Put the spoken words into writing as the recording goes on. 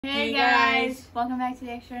Hey guys, welcome back to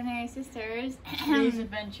the Extraordinary Sisters. Today's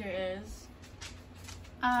adventure is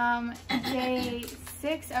day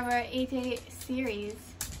 6 of our 8-day series.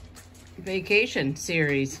 Vacation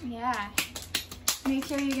series. Yeah. Make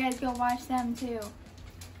sure you guys go watch them too.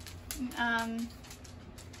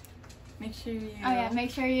 make sure you make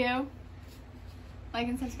sure you like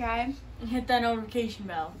and subscribe. and hit that notification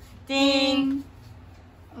bell. Ding!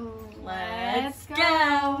 Ding! Ooh, Let's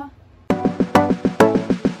go!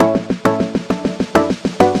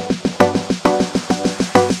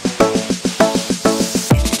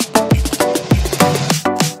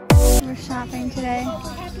 We're shopping today.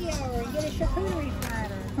 Happy hour, get a charcuterie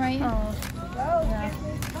platter. Right? Yeah.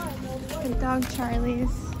 The dog Charlie's.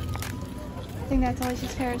 I think that's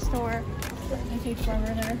Alicia's favorite store. I take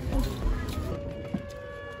forever there.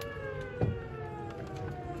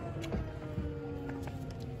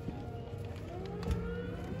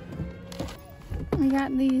 We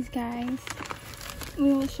got these guys.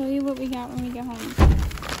 We will show you what we got when we get home.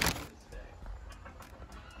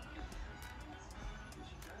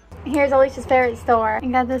 Here's Alicia's favorite store. I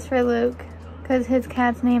got this for Luke because his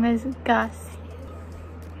cat's name is Gus.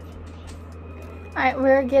 Alright,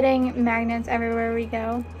 we're getting magnets everywhere we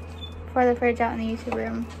go for the fridge out in the YouTube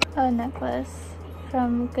room. A necklace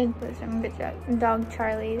from Good Dog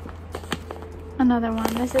Charlie. Another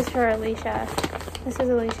one. This is for Alicia. This is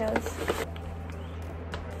Alicia's.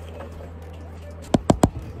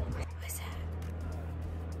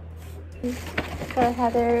 For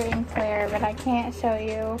Heather and Claire, but I can't show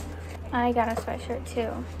you. I got a sweatshirt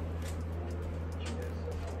too.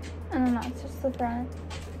 I don't know, it's just the front.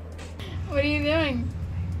 What are you doing?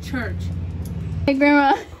 Church. Hey,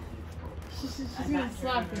 Grandma. She's gonna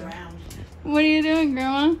slap you. What are you doing,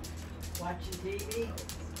 Grandma? Watching TV.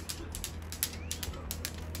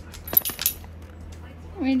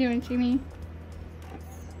 What are you doing, Jimmy?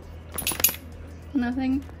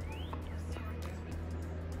 Nothing?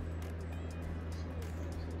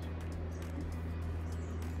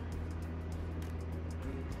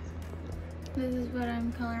 This is what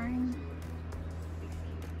I'm coloring.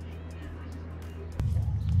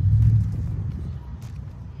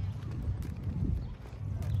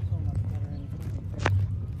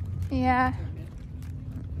 Yeah.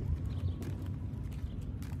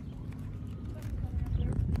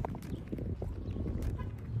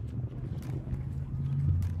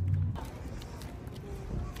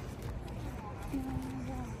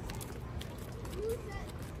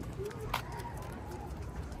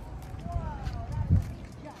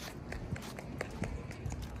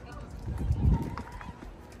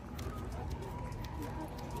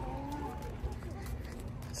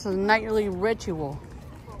 It's a nightly ritual.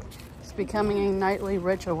 It's becoming a nightly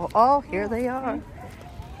ritual. Oh, here they are.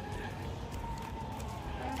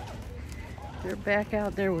 They're back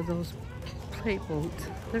out there with those play boats.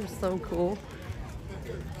 They're so cool.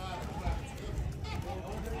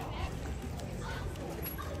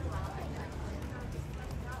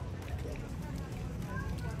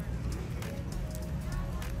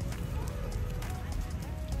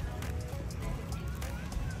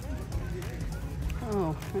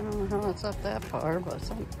 Oh, I don't know how it's up that far, but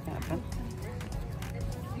something happened.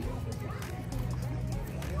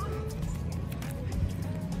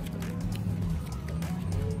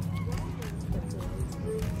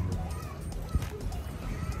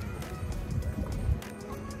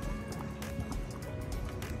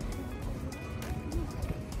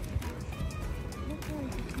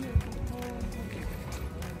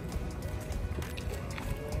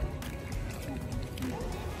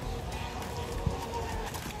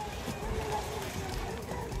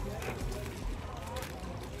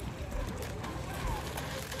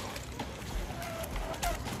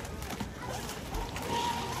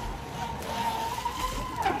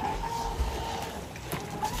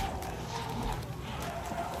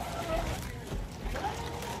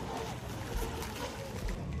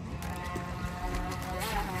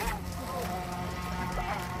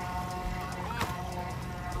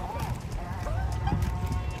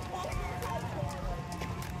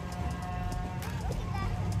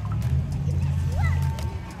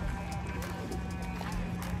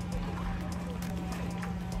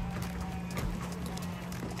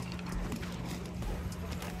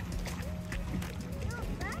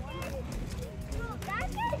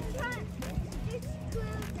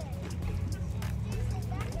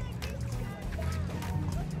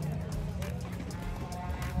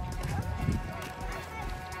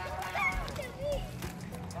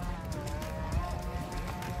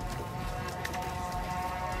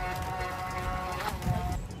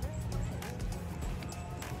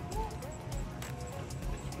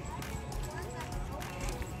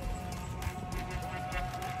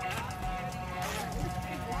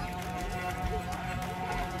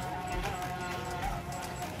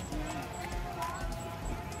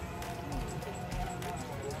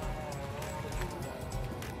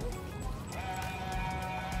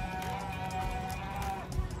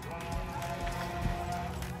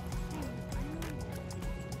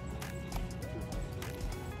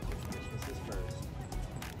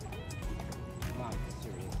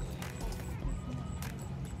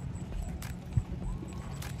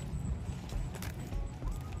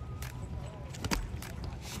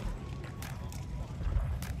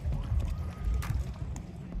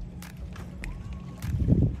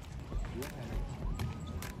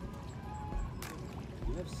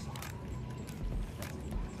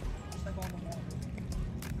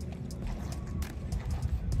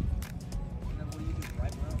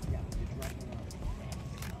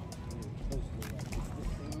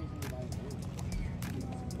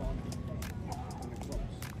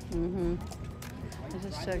 Mm-hmm. I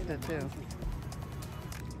just checked it too.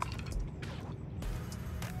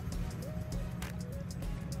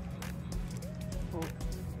 Oh.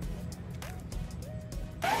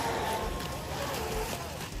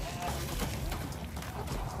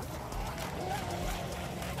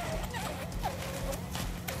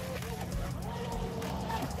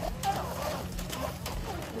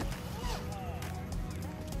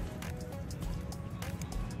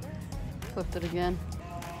 Flipped it again.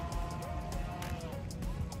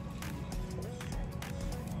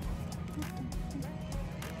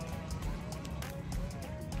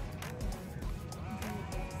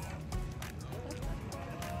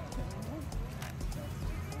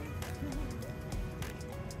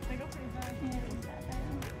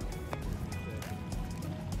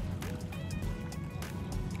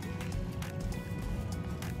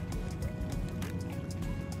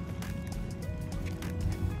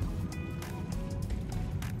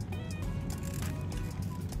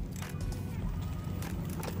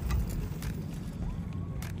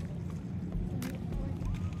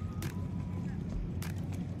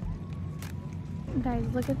 Guys,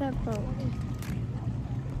 look at that boat.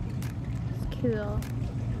 It's cool.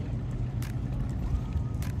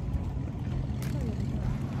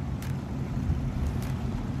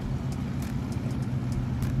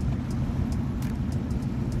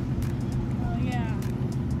 Oh yeah.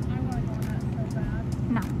 I want to go on that so bad.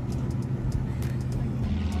 No.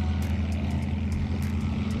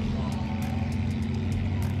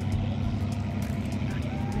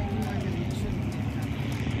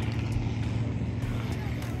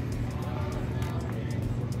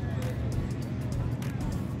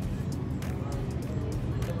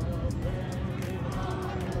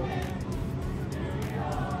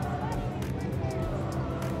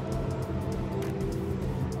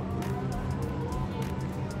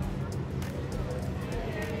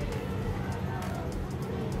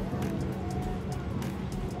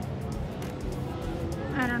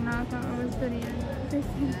 I don't know if I was video.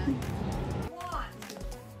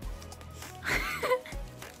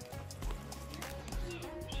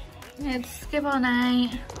 It's skip all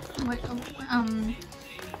night.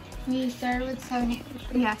 We started with 70.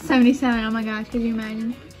 Yeah, 77. Oh my gosh, could you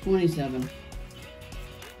imagine? 27.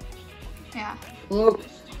 Yeah. Look.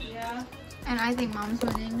 Yeah. And I think mom's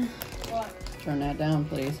winning. What? Turn that down,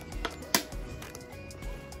 please.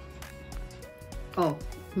 Oh,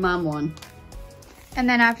 mom won. And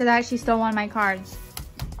then after that, she stole one of my cards.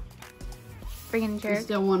 Freaking You jerk.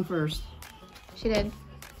 still won first. She did.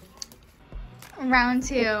 Round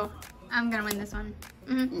 2. I'm gonna win this one.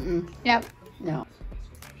 Mm-mm. Yep. No.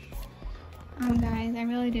 Guys, I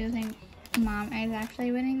really do think mom is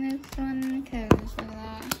actually winning this one because look at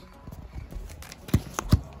that.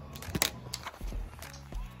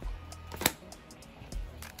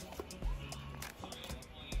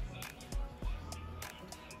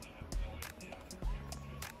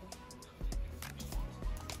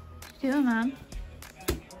 What you doing, Mom?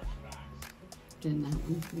 Didn't that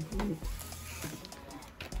one complete?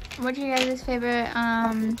 What's your guys' favorite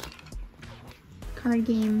card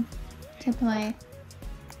game to play?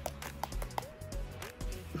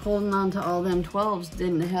 Holding on to all them 12s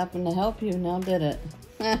didn't happen to help you, now did it?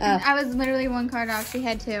 I was literally one card off. She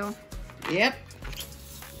had 2. Yep.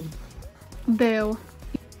 Boo.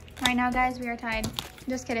 Right now, guys, we are tied.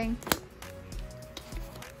 Just kidding.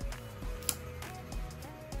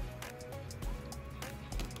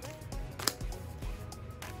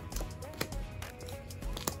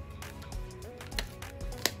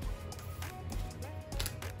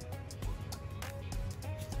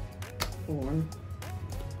 Four,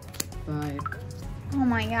 5. Oh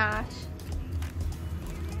my gosh.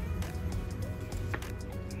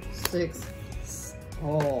 6.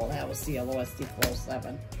 Oh, that was CLOST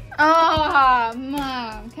 407. Oh,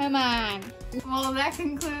 Mom, come on. Well, that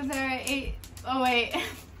concludes our 8. Oh, wait.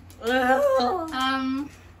 Well,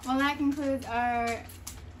 that concludes our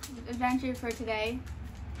adventure for today.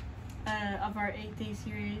 Of our 8-day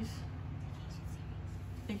series.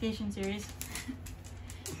 Vacation series.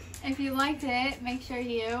 If you liked it, make sure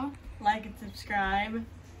you Like and subscribe.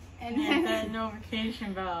 and Hit that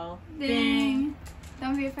notification bell. ding.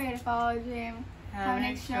 Don't be afraid to follow a dream. Have an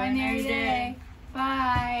extraordinary day.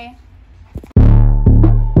 Bye.